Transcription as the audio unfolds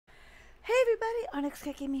everybody, Onyx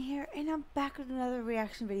Cat Gaming here, and I'm back with another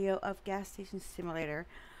reaction video of Gas Station Simulator.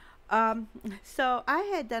 Um, so I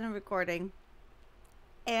had done a recording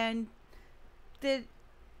and did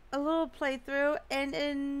a little playthrough,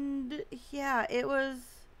 and yeah, it was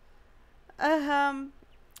um,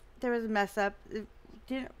 there was a mess up. It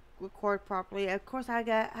didn't record properly. Of course, I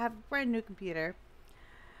have a brand new computer,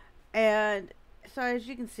 and so as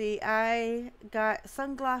you can see, I got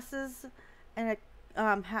sunglasses and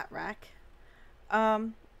a hat rack.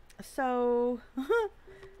 Um, so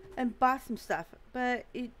and bought some stuff, but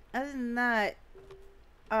other than that,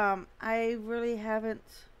 I really haven't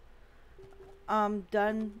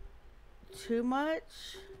done too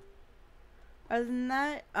much. Other than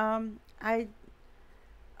that, I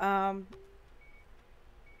um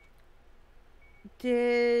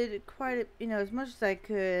did quite a, as much as I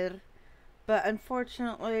could, but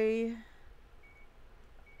unfortunately,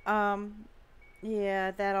 um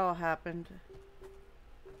yeah, that all happened.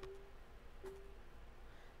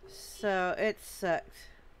 So it sucked.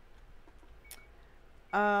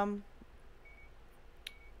 Um,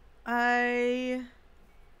 I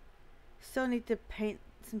still need to paint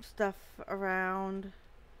some stuff around.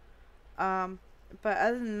 But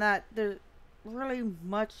other than that, there's really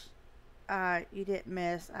much you didn't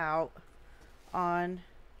miss out on.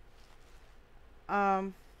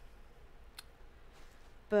 Um,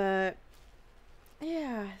 but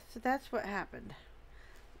yeah, so that's what happened,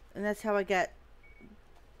 and that's how I got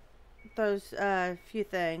those few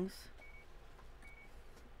things.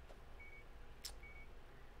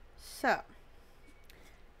 So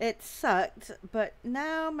it sucked, but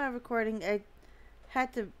now my recording, I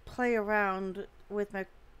had to play around with my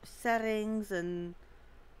settings and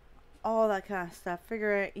all that kind of stuff.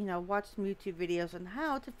 Figure it, watch some YouTube videos on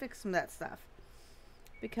how to fix some of that stuff.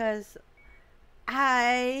 Because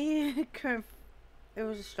I couldn't, it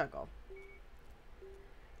was a struggle.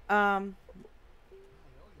 Um,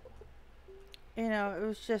 it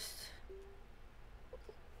was just,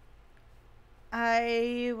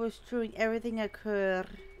 I was doing everything I could.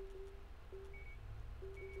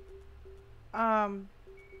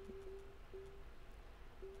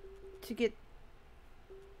 To get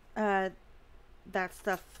that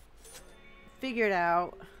stuff figured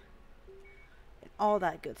out and all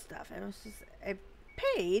that good stuff. It was just a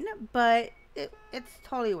pain, but it's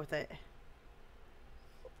totally worth it.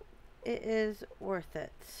 It is worth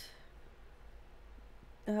it.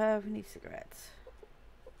 We need cigarettes.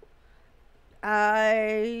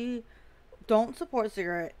 I don't support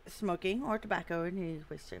cigarette smoking or tobacco in any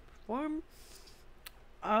way, shape, or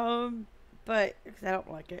form. But cause I don't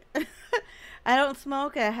like it. I don't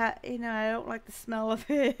smoke. I don't like the smell of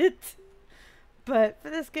it. But for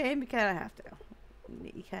this game, you kind of have to.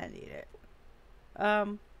 You kind of need it.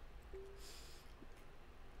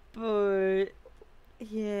 But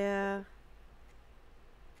yeah.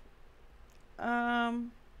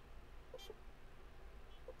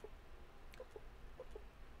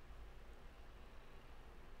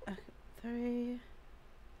 Okay, 3.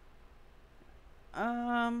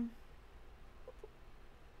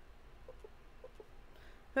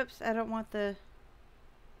 Oops, I don't want the.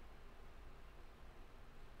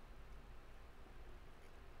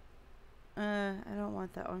 I don't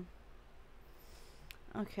want that one.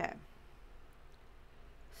 Okay.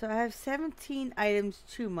 So I have 17 items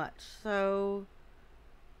too much, so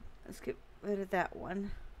let's get rid of that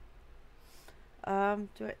one.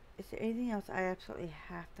 Is there anything else I absolutely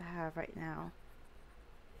have to have right now?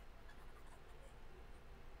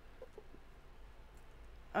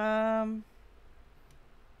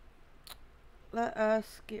 Let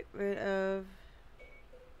us get rid of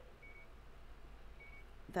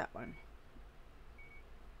that one.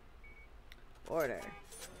 Order.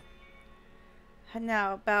 And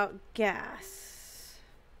now about gas.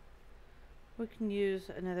 We can use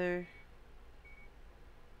another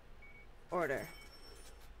order.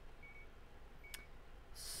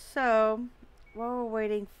 So, while we're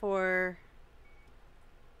waiting for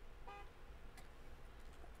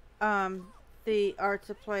the art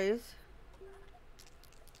supplies,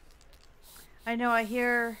 I know I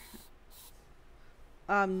hear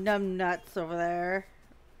numb nuts over there,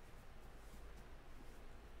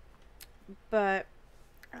 but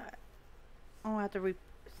I'll have to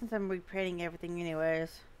since I'm repainting everything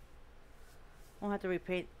anyways, I'll have to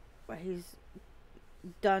repaint what he's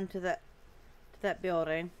done to that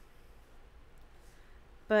building.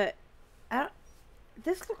 But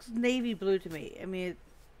this looks navy blue to me. I mean,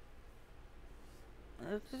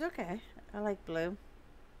 it's okay. I like blue.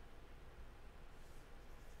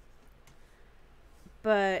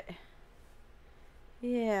 But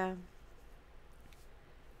yeah.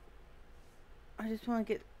 I just want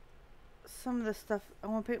to get some of the stuff. I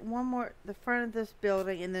want to paint one more, the front of this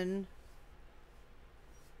building, and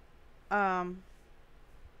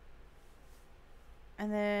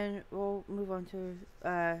then we'll move on to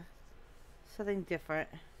something different.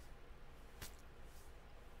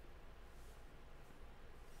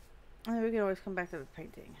 And then we can always come back to the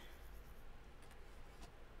painting.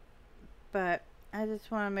 But I just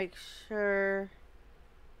want to make sure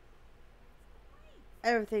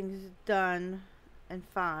everything's done and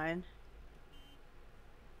fine.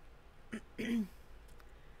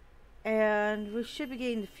 And we should be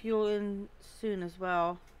getting the fuel in soon as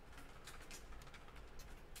well.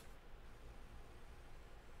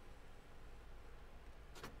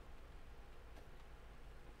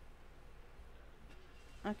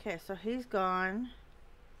 Okay, so he's gone.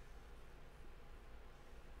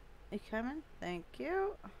 You coming? Thank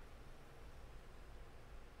you.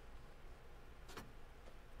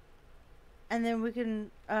 And then we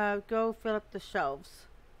can go fill up the shelves.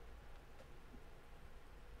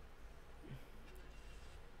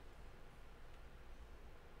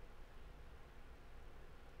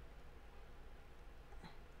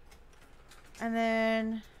 And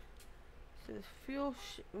then so the fuel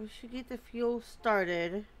we should get the fuel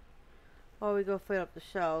started while we go fill up the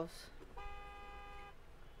shelves.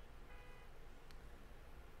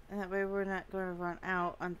 And that way we're not going to run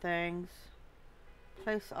out on things.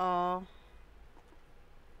 Place all.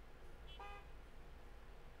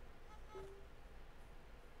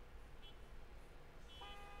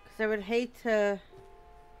 Because I would hate to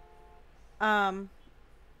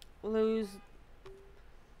lose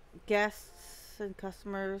guests and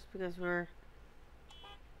customers because we're,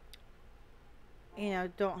 you know,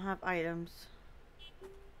 don't have items.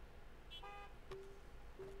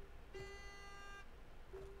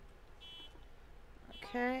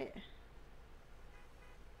 Okay.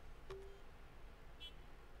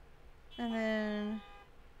 And then,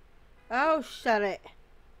 oh, shut it.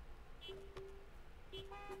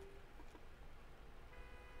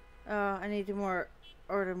 Oh, I need to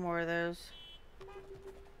order more of those.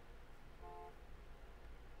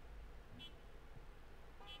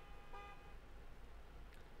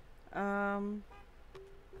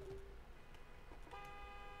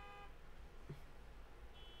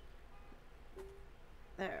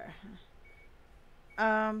 There.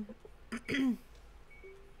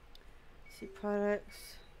 See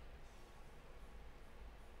products.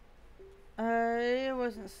 It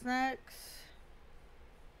wasn't snacks.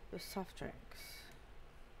 It was soft drinks.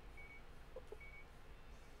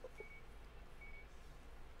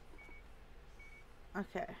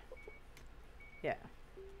 Okay. Yeah.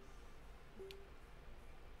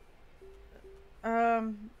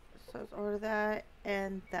 So let's order that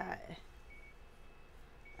and that.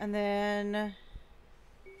 And then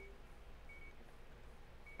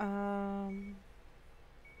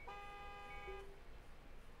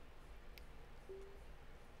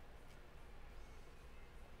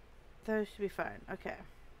those should be fine. Okay.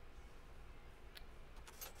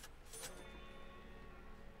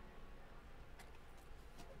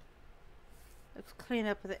 Let's clean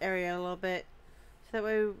up the area a little bit so that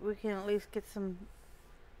way we can at least get some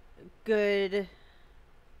good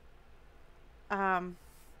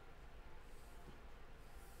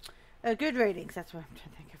good ratings. That's what I'm trying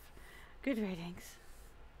to think of. Good ratings.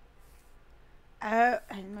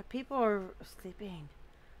 And my people are sleeping.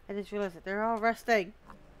 I just realized that they're all resting.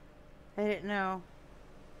 I didn't know.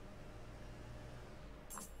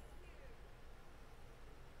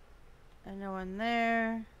 And no one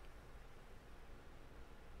there.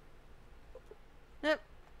 Nope.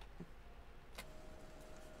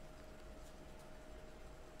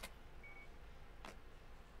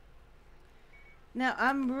 Now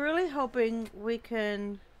I'm really hoping we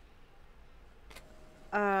can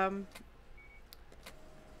oh,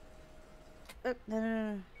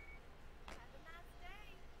 no.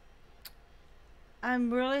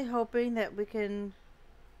 I'm really hoping that we can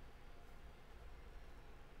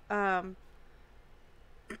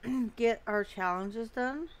get our challenges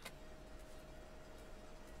done.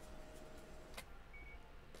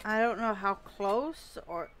 I don't know how close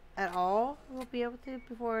or at all we'll be able to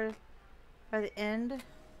before by the end.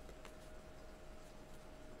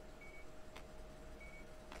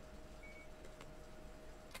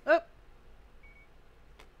 Oh.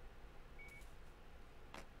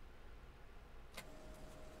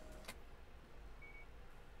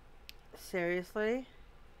 Seriously?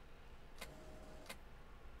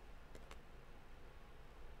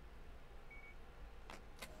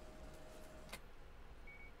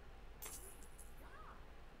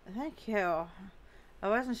 Thank you. I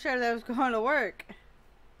wasn't sure that was going to work.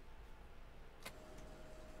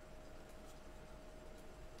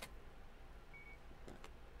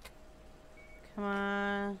 come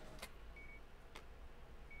on.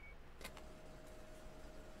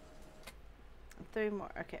 Three more.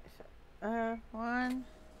 Okay, so 1,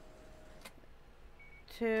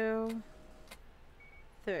 2,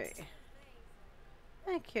 3.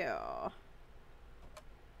 Thank you. I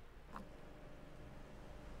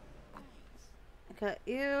got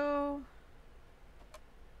you.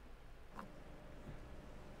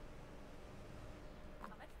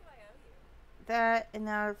 That, and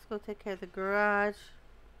now let's go take care of the garage.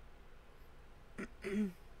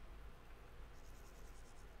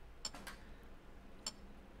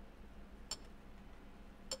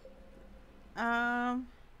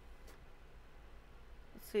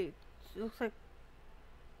 Let's see. It looks like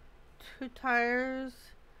 2 tires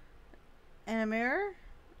and a mirror.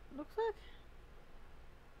 Looks like.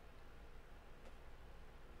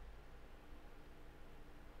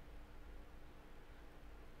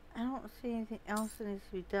 I don't see anything else that needs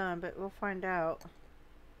to be done, but we'll find out.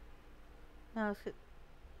 Now let's get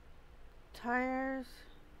tires.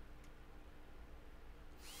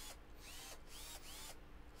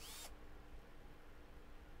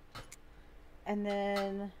 And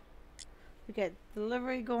then we got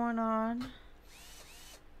delivery going on.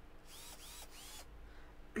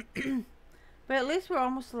 But at least we're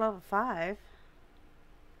almost to level 5.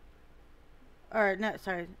 Or, no,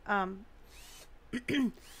 sorry.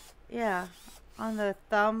 Yeah. On the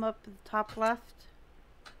thumb up at the top left.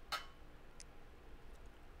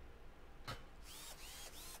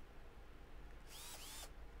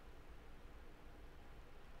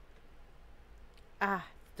 Ah,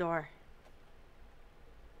 door.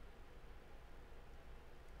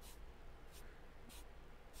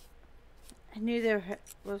 I knew there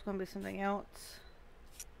was going to be something else.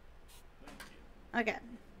 Okay.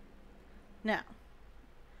 Now,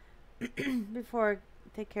 before I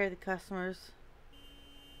take care of the customers,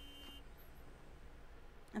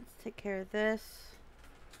 let's take care of this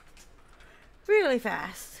really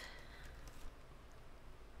fast.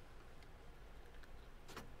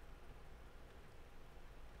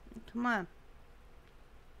 Come on.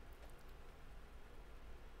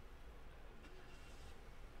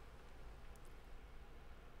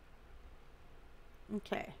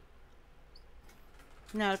 Okay.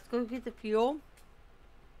 Now let's go get the fuel.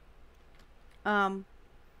 And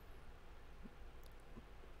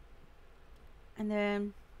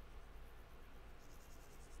then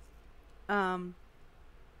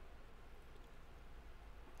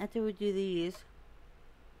after we do these,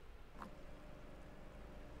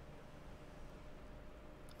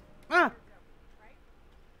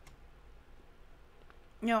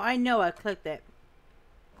 no, I know I clicked it.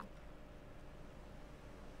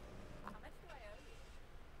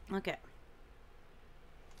 Okay.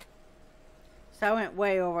 So I went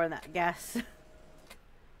way over on that gas.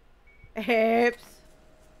 Oops.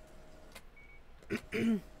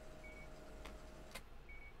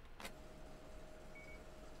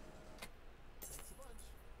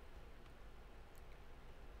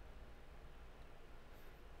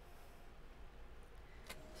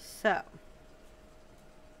 So.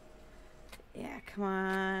 Yeah, come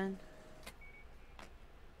on.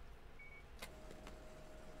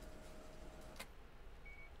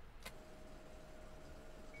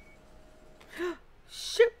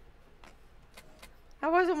 Shoot! I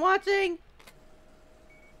wasn't watching.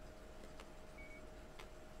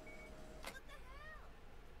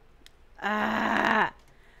 Ah!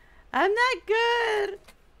 I'm not good.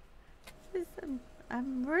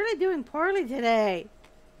 I'm really doing poorly today.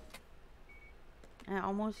 I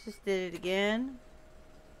almost just did it again.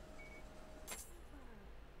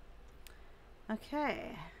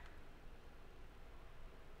 Okay.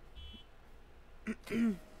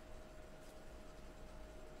 Can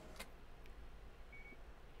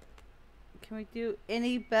we do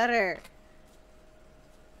any better?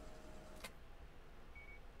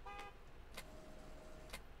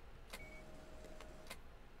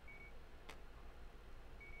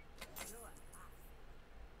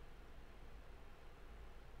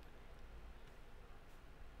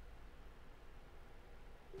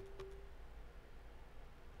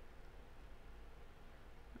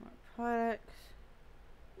 More products.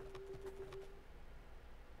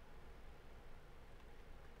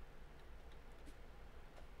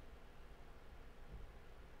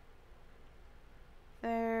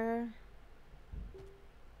 There.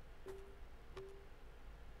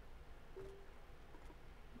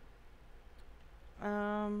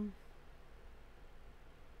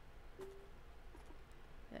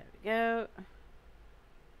 There we go.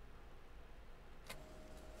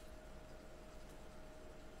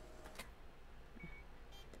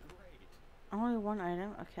 Only one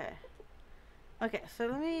item? Okay. Okay, so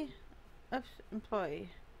let me, oops, employee.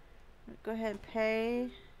 Go ahead and pay.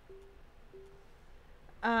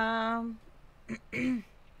 Um,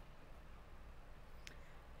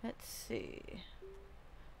 let's see.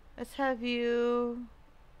 Let's have you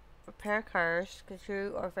repair cars because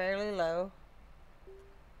you are fairly low.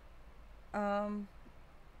 Um,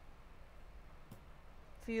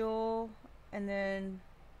 fuel, and then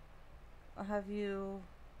I'll have you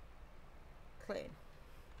clean.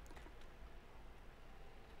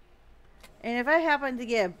 And if I happen to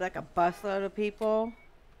get like a busload of people,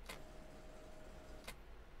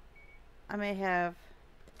 I may have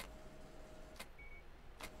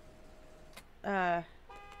uh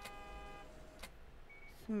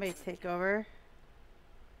somebody take over.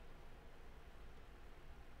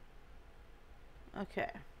 Okay.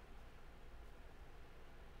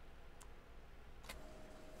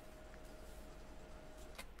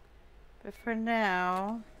 But for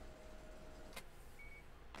now,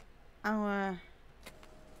 I'm gonna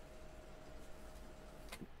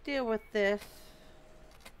deal with this.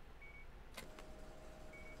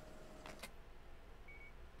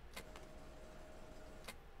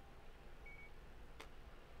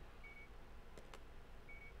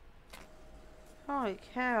 Holy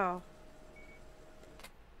cow.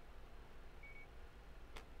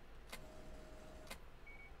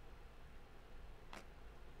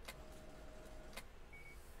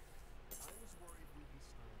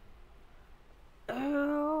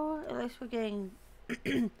 Oh, at least we're getting at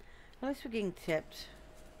least we're getting tipped.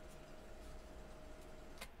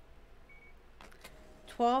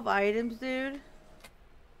 12 items, dude.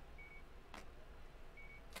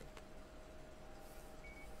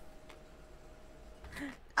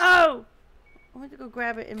 Oh! I went to go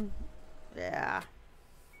grab it and yeah.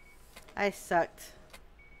 I sucked.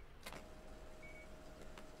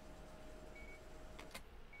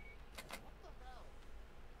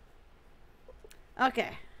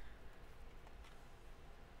 Okay.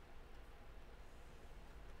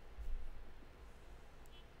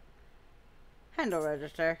 Handle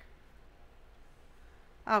register.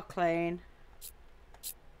 I'll clean.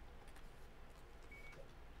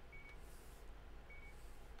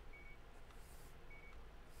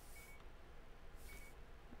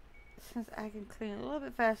 Since I can clean a little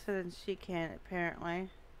bit faster than she can, apparently.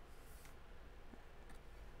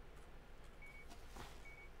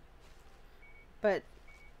 But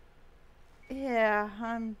yeah,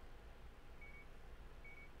 I'm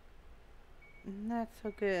not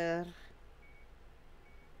so good.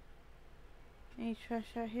 Any trash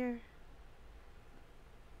out here?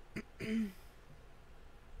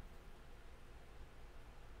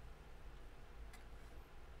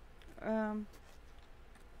 um.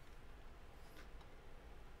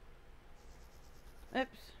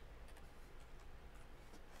 Oops.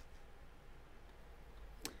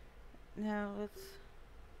 Now let's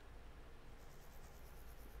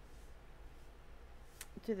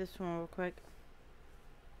do this one real quick.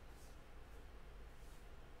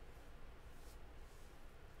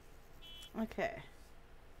 Okay.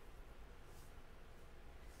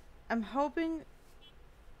 I'm hoping.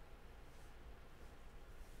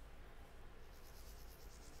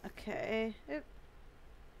 Okay. Oop.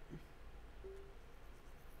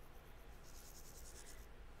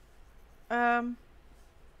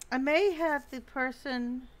 I may have the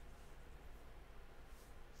person.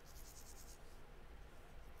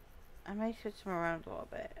 I may switch them around a little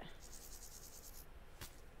bit.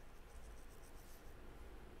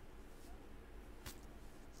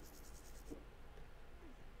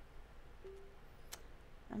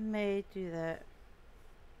 I may do that.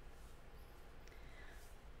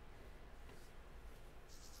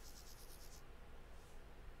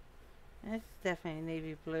 It's definitely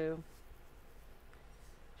navy blue.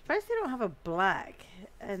 Surprised they don't have a black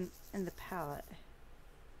in the palette.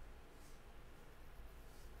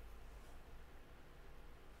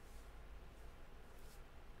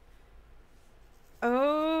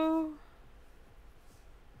 Oh,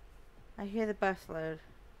 I hear the bus load.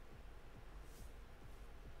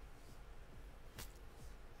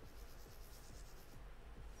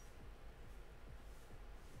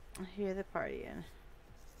 I hear the partying.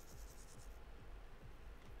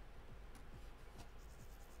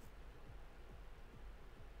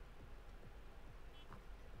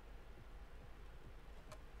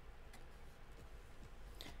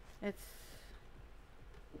 It's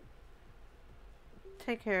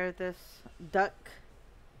take care of this duck.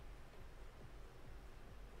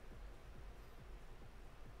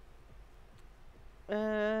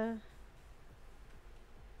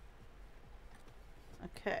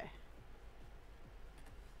 Okay.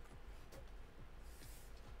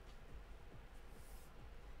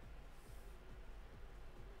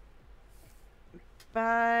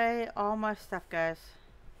 buy all my stuff, guys.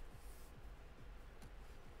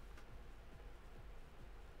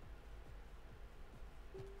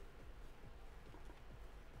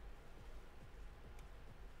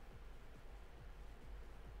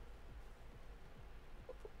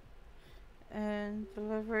 And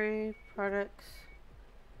delivery products,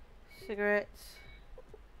 cigarettes.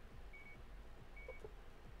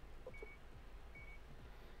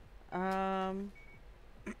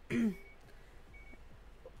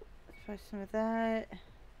 Let's try some of that.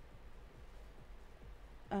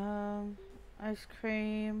 Ice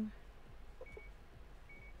cream.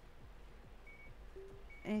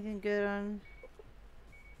 Anything good on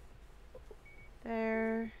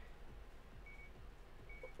there?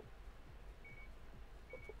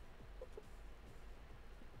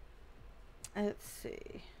 Let's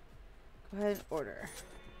see. Go ahead and order.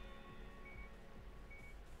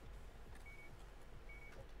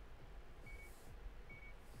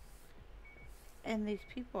 And these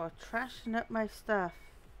people are trashing up my stuff.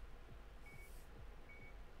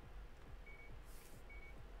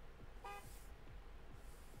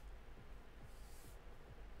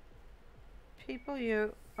 People,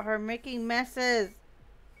 you are making messes.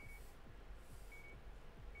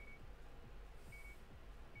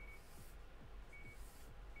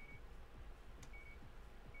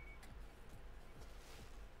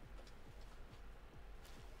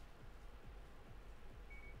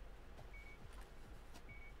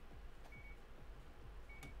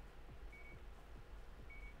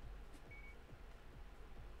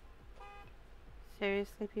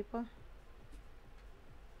 Seriously, people?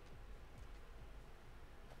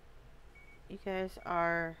 You guys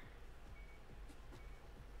are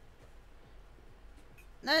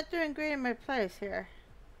not doing great in my place here.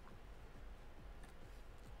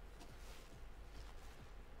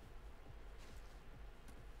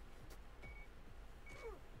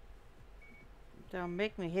 Don't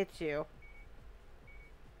make me hit you.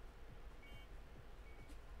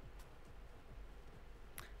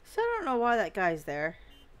 So I don't know why that guy's there.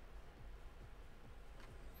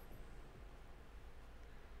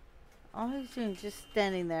 All he's doing is just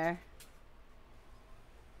standing there.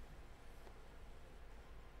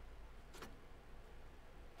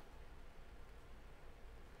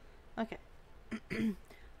 Okay.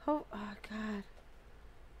 Oh God.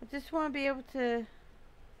 I just want to be able to...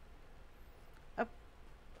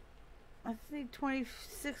 I think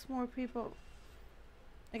 26 more people.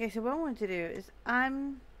 Okay, so what I want to do is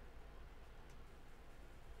I'm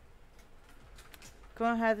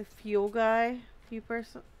going to have the fuel guy,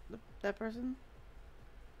 that person,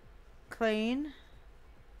 clean.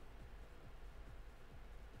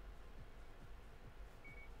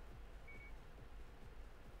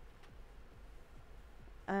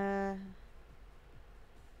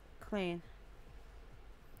 Clean.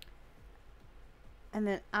 And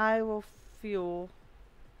then I will fuel.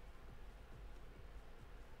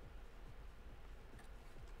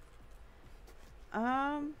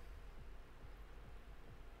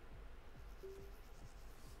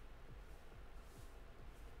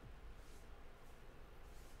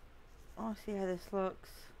 I'll see how this looks.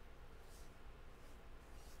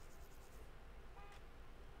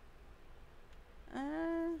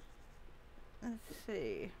 Let's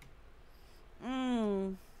see.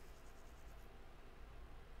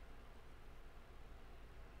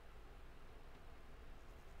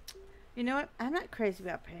 You know what? I'm not crazy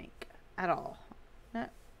about pink at all.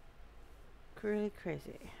 Not really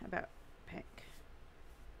crazy about pink.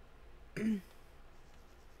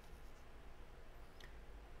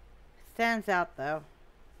 Stands out though.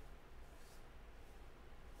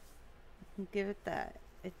 I can give it that.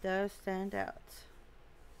 It does stand out.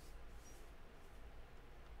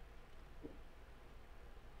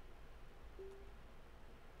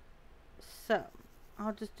 So,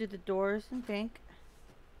 I'll just do the doors in pink.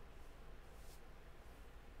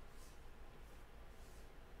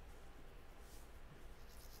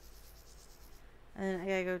 And then I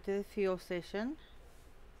gotta go to the fuel station.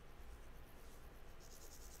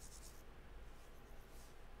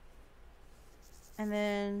 And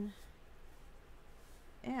then,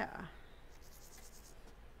 yeah.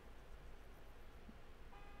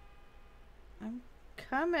 I'm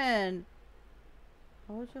coming.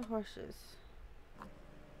 Hold your horses.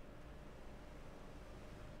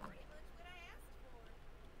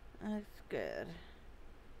 That's good.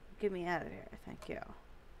 Get me out of here. Thank you.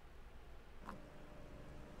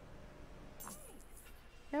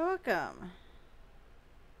 You're welcome.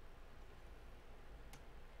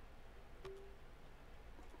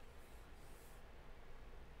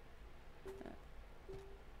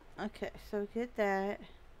 Okay, so get that.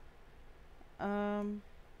 Um,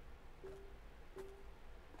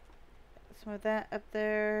 some of that up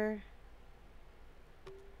there.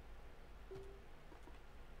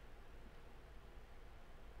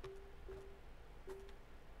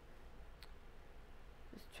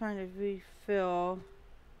 Just trying to refill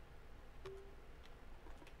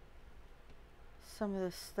some of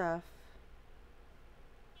this stuff.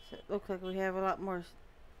 So it looks like we have a lot more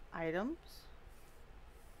items.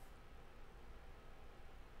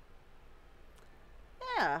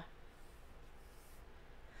 Yeah.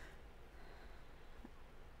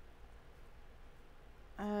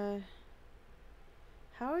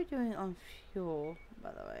 How are we doing on fuel,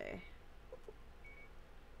 by the way?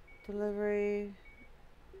 Delivery,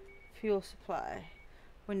 fuel supply.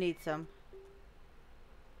 We need some.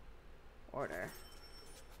 Order.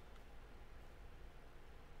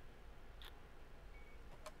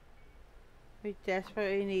 We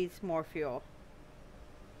desperately need more fuel.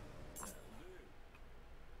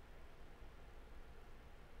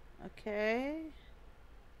 Okay.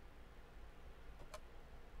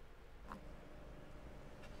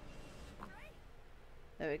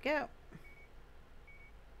 There we go.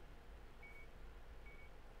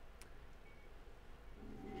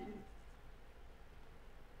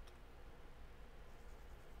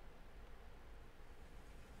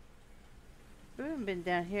 We haven't been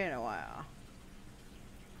down here in a while.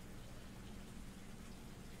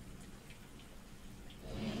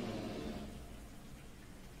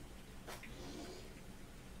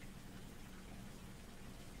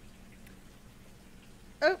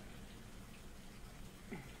 Oh!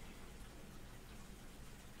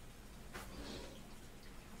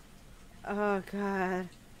 Oh god.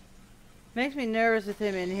 Makes me nervous with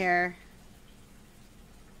him in here.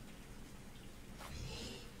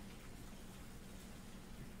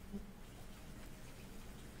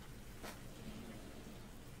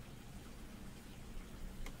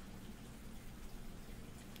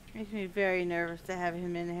 Makes me very nervous to have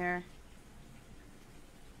him in here.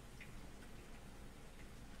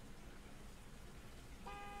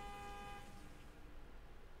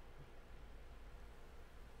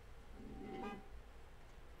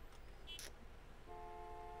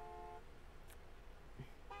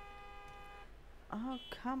 Oh,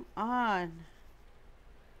 come on.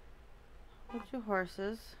 Hold your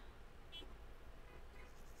horses.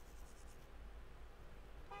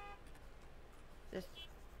 Just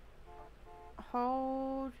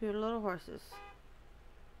hold your little horses.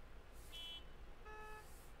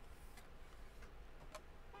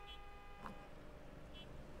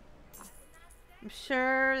 I'm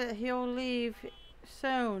sure that he'll leave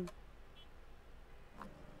soon.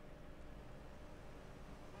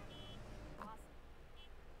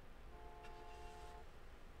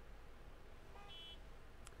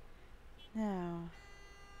 Now.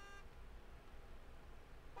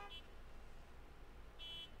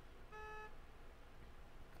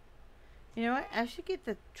 You know what? I should get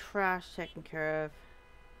the trash taken care of.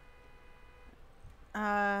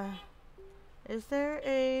 Is there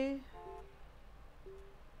a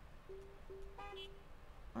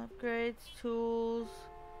upgrades, tools?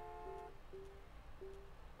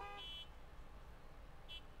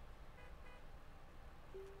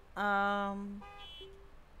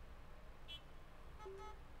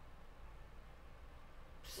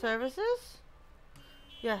 Services?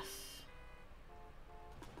 Yes.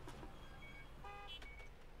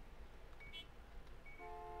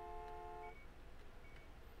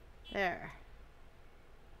 There.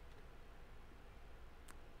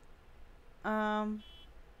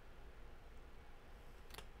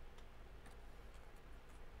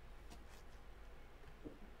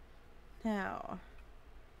 Now.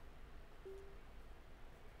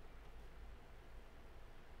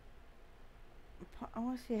 I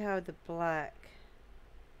want to see how the black.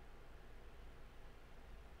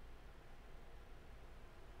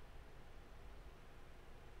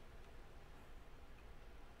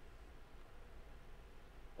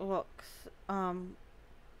 Looks.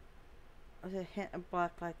 With a hint of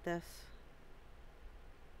black like this.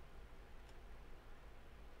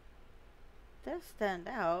 Does stand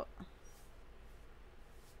out.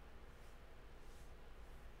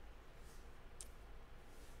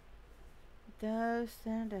 Does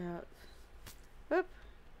stand out. Whoop.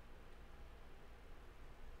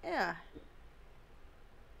 Yeah.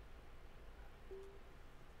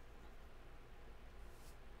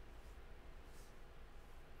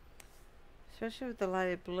 Especially with the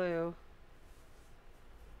lighted blue.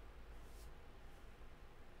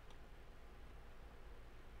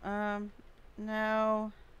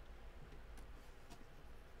 No.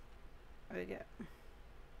 There we go.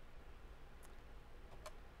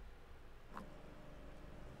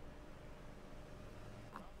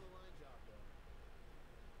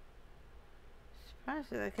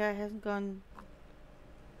 Honestly, that guy hasn't gone.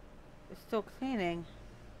 It's still cleaning.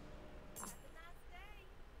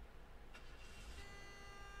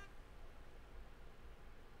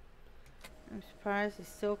 I'm surprised he's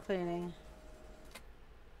still cleaning.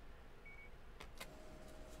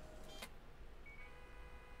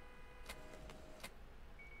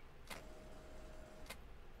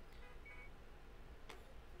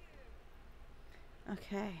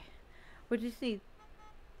 Okay. We just need,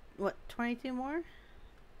 what, 22 more?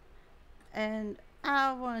 And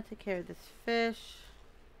I want to take care of this fish.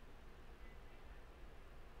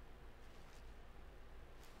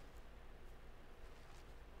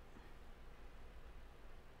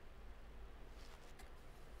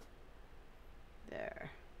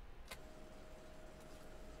 There.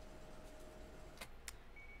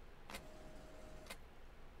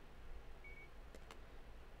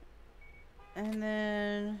 And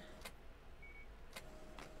then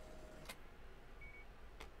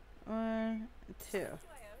 1, 2.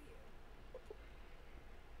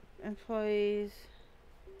 Employees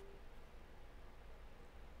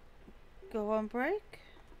go on break.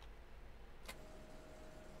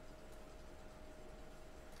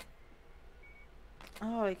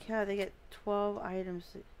 Holy cow, they get 12 items.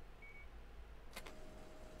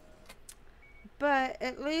 But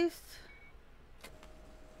at least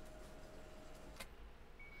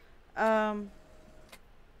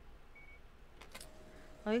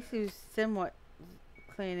at least he was somewhat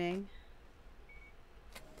cleaning.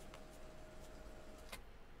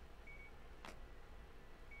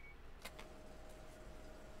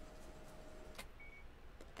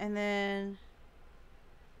 And then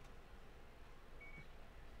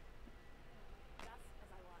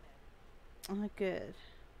oh, good.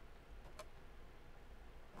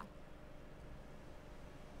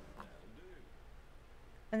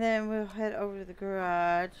 And then we'll head over to the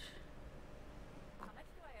garage. How much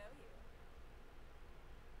do I owe you?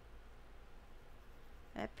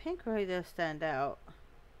 That pink really does stand out.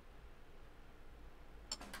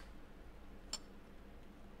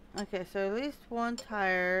 Okay, so at least one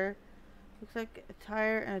tire. Looks like a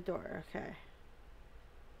tire and a door. Okay.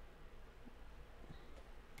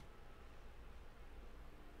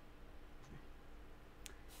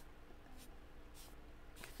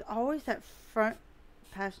 It's always that front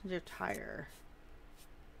passenger tire.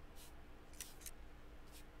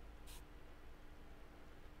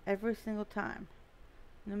 Every single time.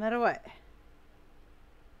 No matter what.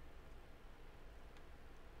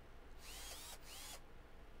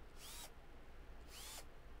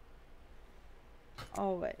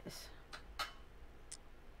 Always.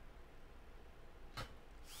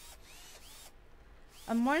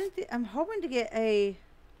 I'm hoping to get a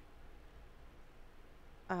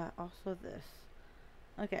also this.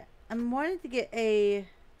 Okay. I'm wanting to get a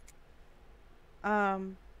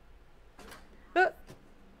oh,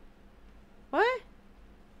 what?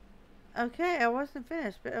 Okay, I wasn't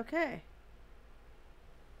finished, but okay.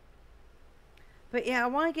 But yeah, I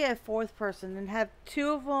want to get a fourth person and have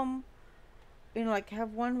two of them, you know, like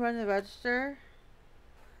have one run the register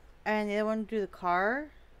and the other one do the car.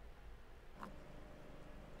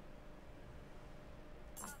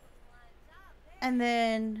 And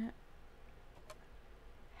then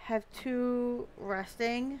have two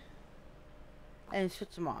resting and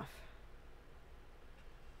switch them off.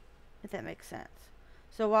 If that makes sense.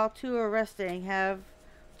 So while two are resting, have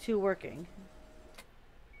two working.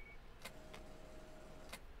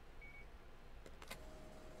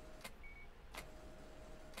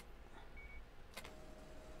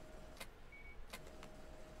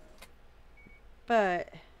 But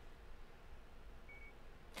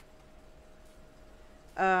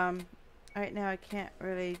right now I can't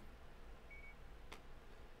really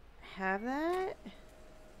have that.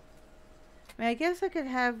 I mean, I guess I could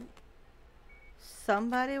have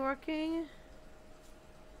somebody working.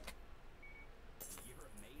 You're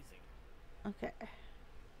amazing. Okay.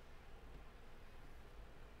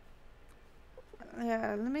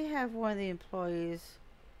 Yeah, let me have one of the employees.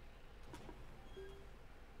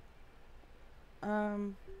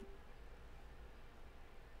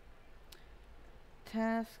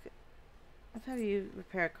 Task. Let's have you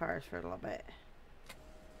repair cars for a little bit.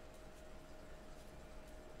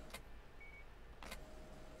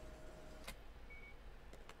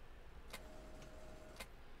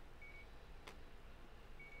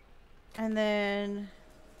 And then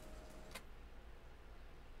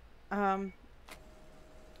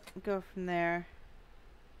go from there.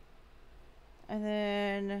 And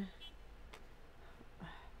then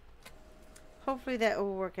hopefully that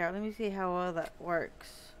will work out. Let me see how well that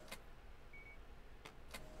works.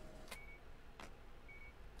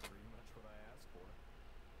 Pretty much what I asked for.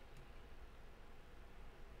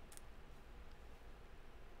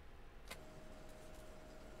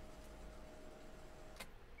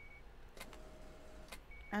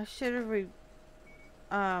 I should have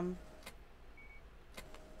um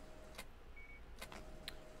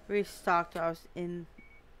restocked while I was in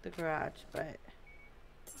the garage, but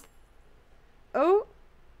oh,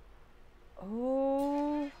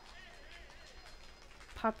 oh,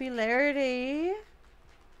 popularity,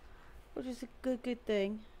 which is a good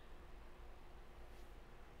thing.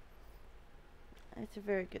 It's a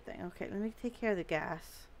very good thing. Okay, let me take care of the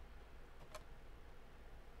gas.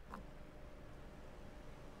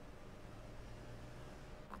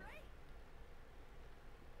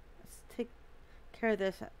 Let's take care of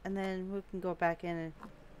this, and then we can go back in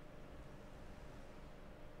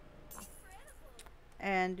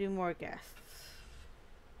and do more guests.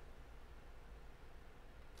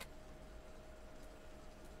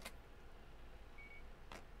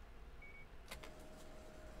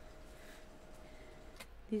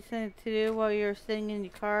 Decent to do while you're sitting in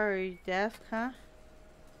your car or your desk, huh?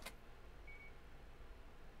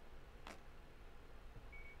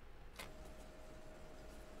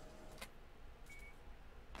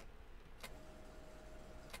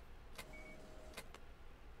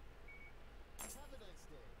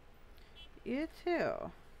 You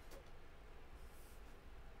too.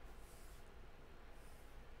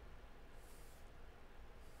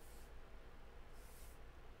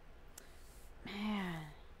 Man.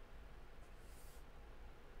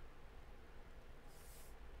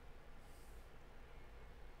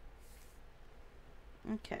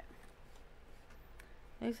 Okay.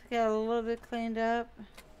 At least I got a little bit cleaned up.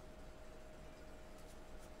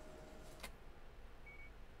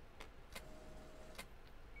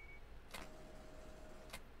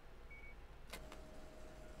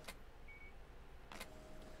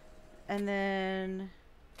 And then,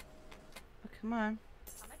 oh, come on.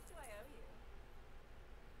 How much do I owe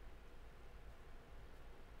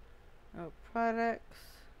you? Oh, products.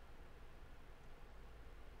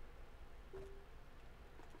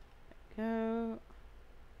 Go.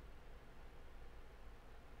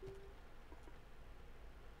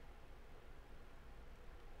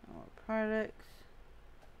 More products.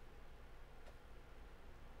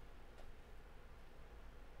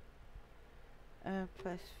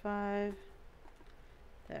 +5.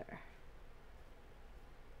 There.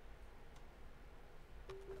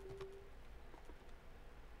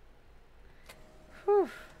 Whew.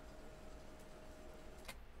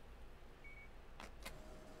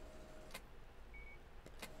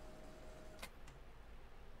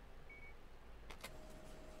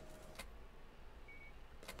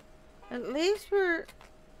 At least we're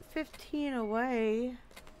 15 away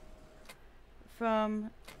from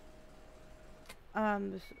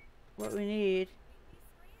what we need.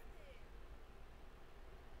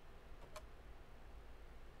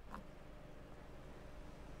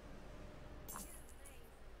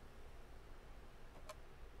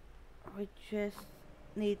 We just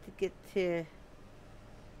need to get to.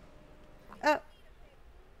 Oh.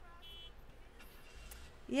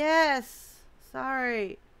 Yes.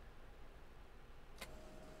 Sorry.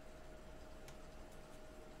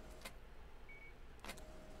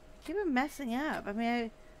 Keep it messing up. I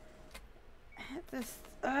mean, I have this.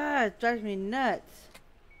 It drives me nuts.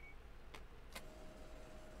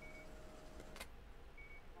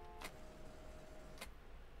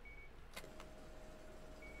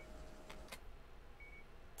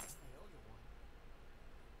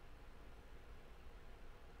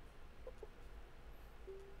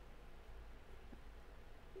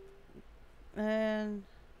 And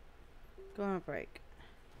go on a break.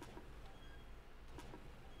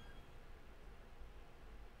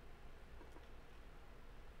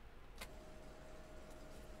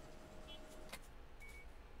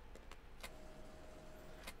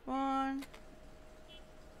 One,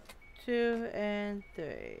 2, and 3.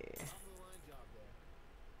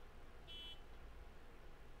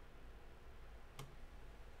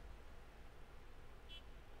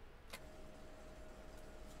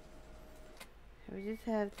 We just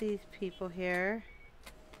have these people here.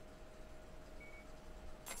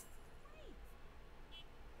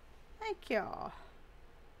 Thank y'all.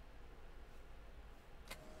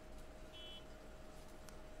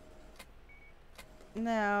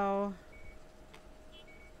 Now,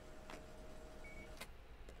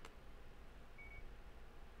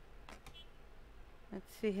 let's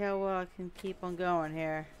see how well I can keep on going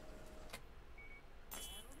here.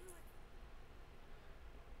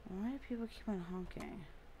 Why do people keep on honking?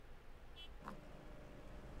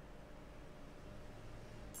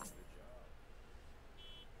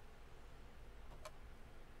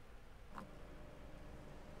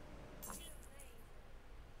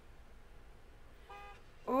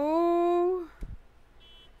 Oh,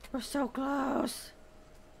 we're so close.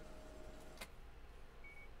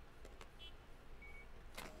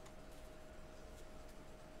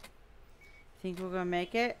 Think we're gonna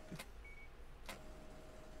make it?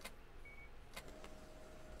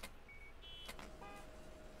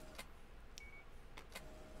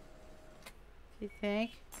 You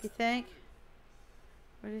think? You think?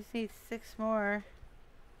 We just need 6 more.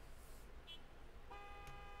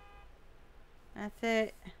 That's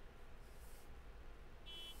it.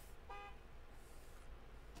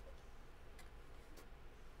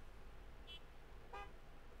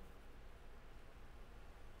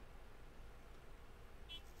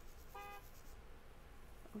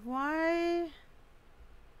 Why?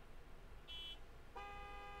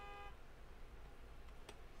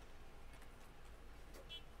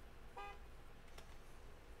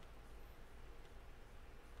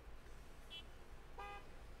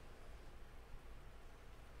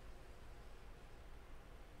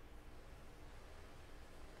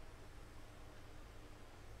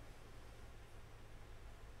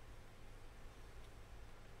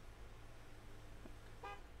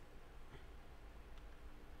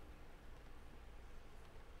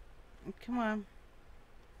 Come on.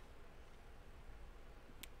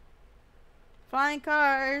 Flying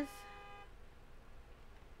cars.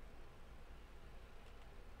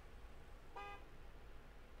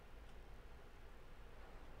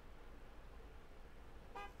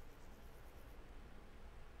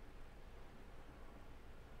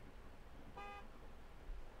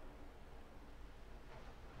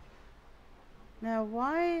 Now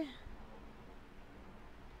why?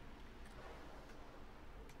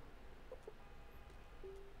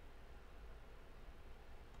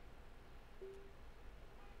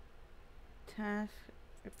 Task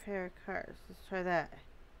repair cars. Let's try that.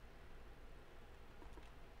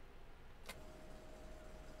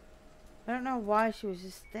 I don't know why she was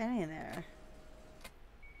just standing there.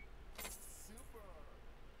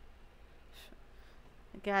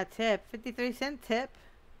 I got a tip. 53-cent tip.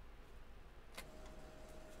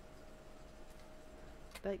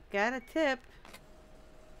 But got a tip.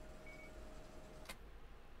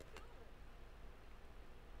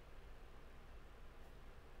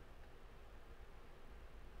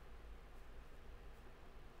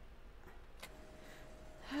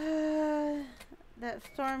 That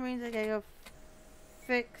storm means I gotta go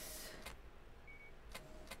fix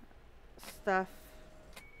stuff.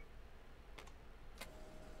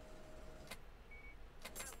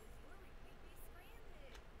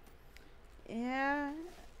 Yeah,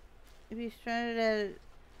 if you stranded at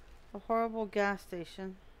a horrible gas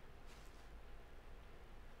station.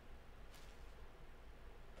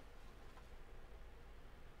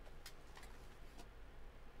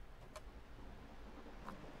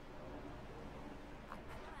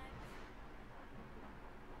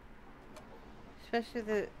 Especially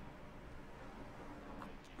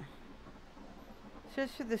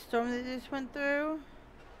the storm that just went through.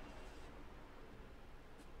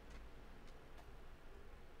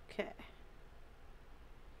 Okay.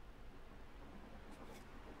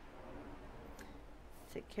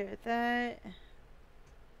 Take care of that.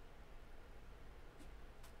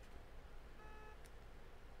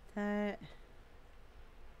 That.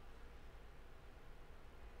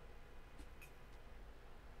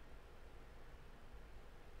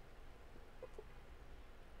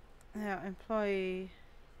 Now, employee.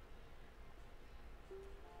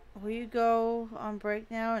 Will you go on break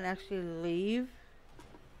now and actually leave?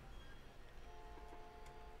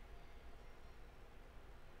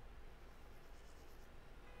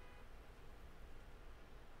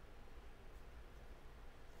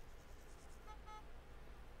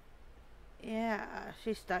 Yeah,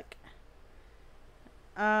 she's stuck.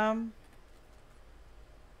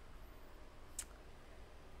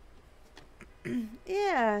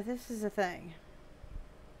 Yeah, this is a thing.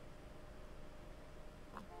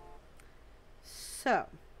 So,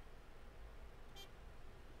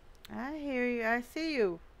 I hear you. I see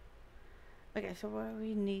you. Okay, so what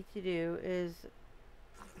we need to do is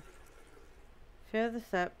fill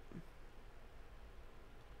this up.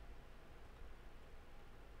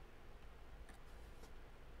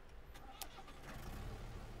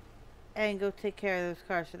 And go take care of those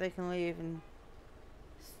cars so they can leave and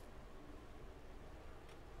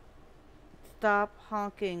stop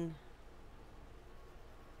honking.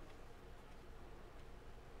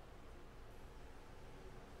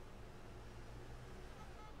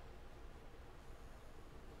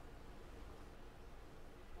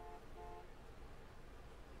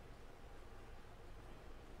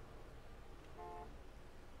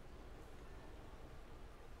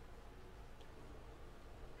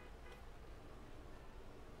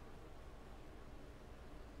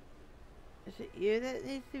 Is it you that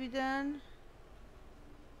needs to be done?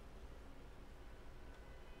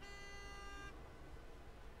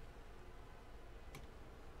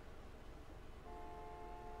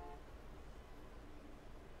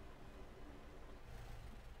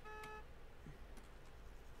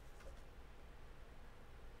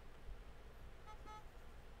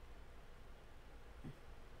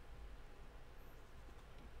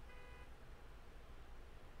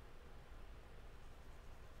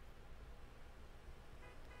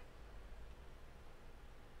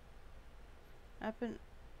 Up and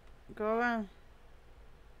go around.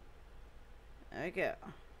 There we go.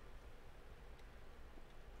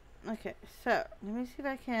 Okay, so let me see if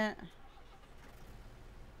I can't.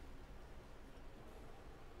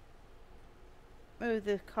 Move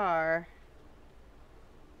the car.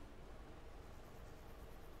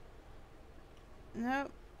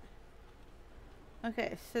 Nope.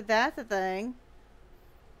 Okay, so that's a thing.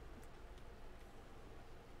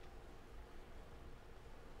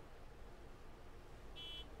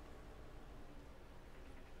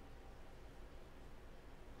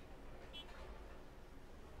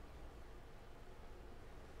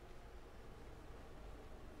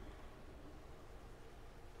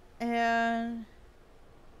 And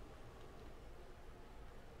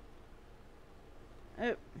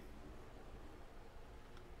oh,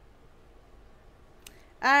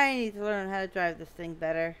 I need to learn how to drive this thing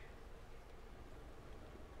better.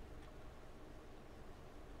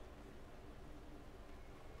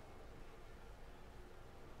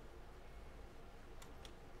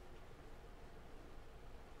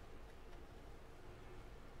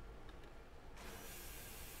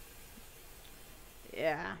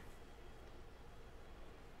 Yeah.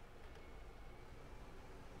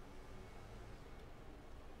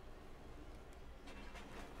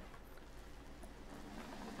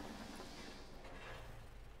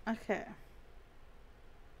 Okay.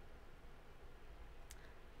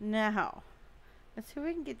 Now, let's see if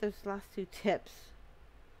we can get those last two tips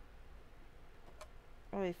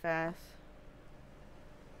really fast.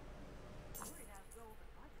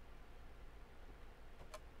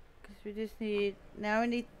 Because we just need, now we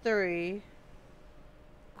need 3.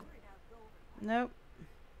 Nope.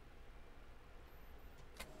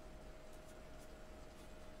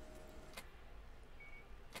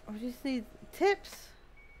 We just need tips.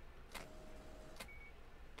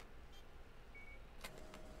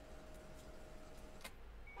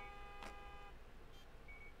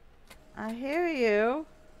 I hear you.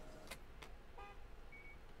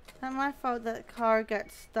 It's not my fault that car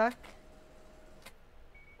got stuck.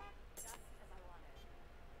 Just as I wanted.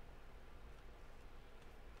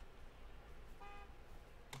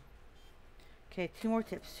 Okay, 2 more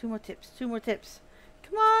tips, 2 more tips, 2 more tips.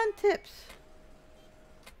 Come on, tips.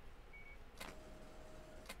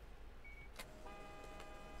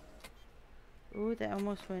 Ooh, that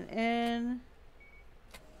almost went in.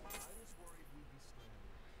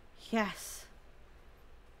 Yes.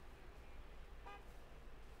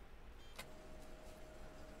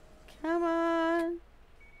 Come on.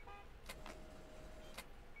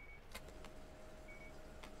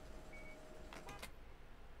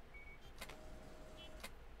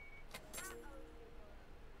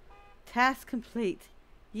 Task complete.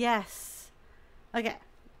 Yes. Okay.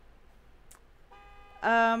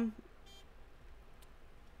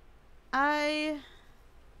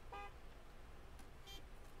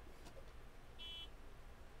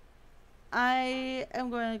 I am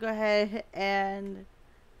going to go ahead and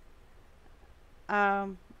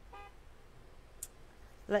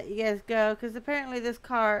let you guys go, because apparently this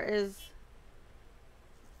car is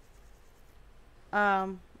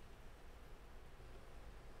oh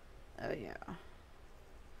yeah,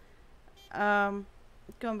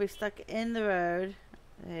 gonna be stuck in the road.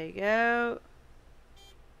 There you go.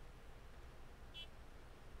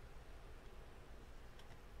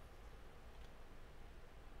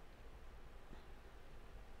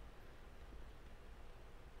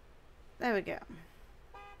 There we go.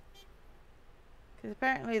 Because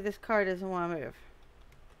apparently this car doesn't want to move.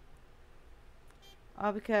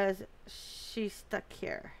 All because she's stuck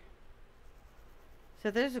here.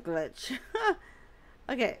 So there's a glitch.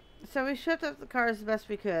 Okay, so we swept up the car as best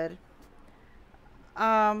we could.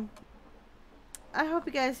 I hope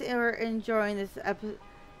you guys are enjoying this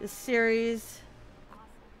series.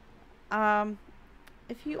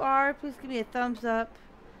 If you are, please give me a thumbs up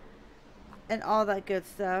and all that good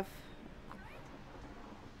stuff.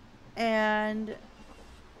 And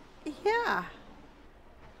yeah,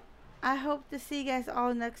 I hope to see you guys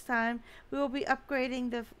all next time. We will be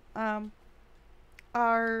upgrading the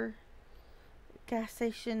our gas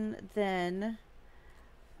station then.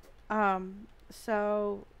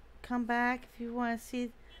 So come back if you want to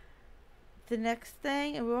see the next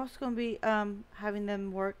thing, and we're also going to be having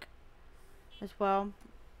them work as well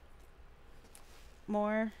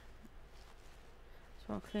more. Just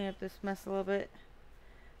want to clean up this mess a little bit.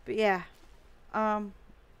 But yeah,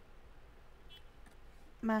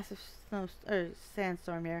 massive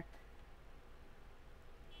sandstorm here.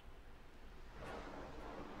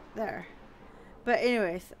 There. But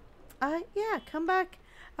anyways, yeah, come back.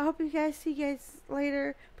 I hope you guys see you guys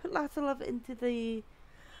later. Put lots of love into the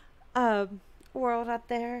world out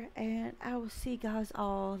there, and I will see you guys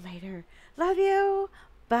all later. Love you.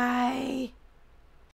 Bye.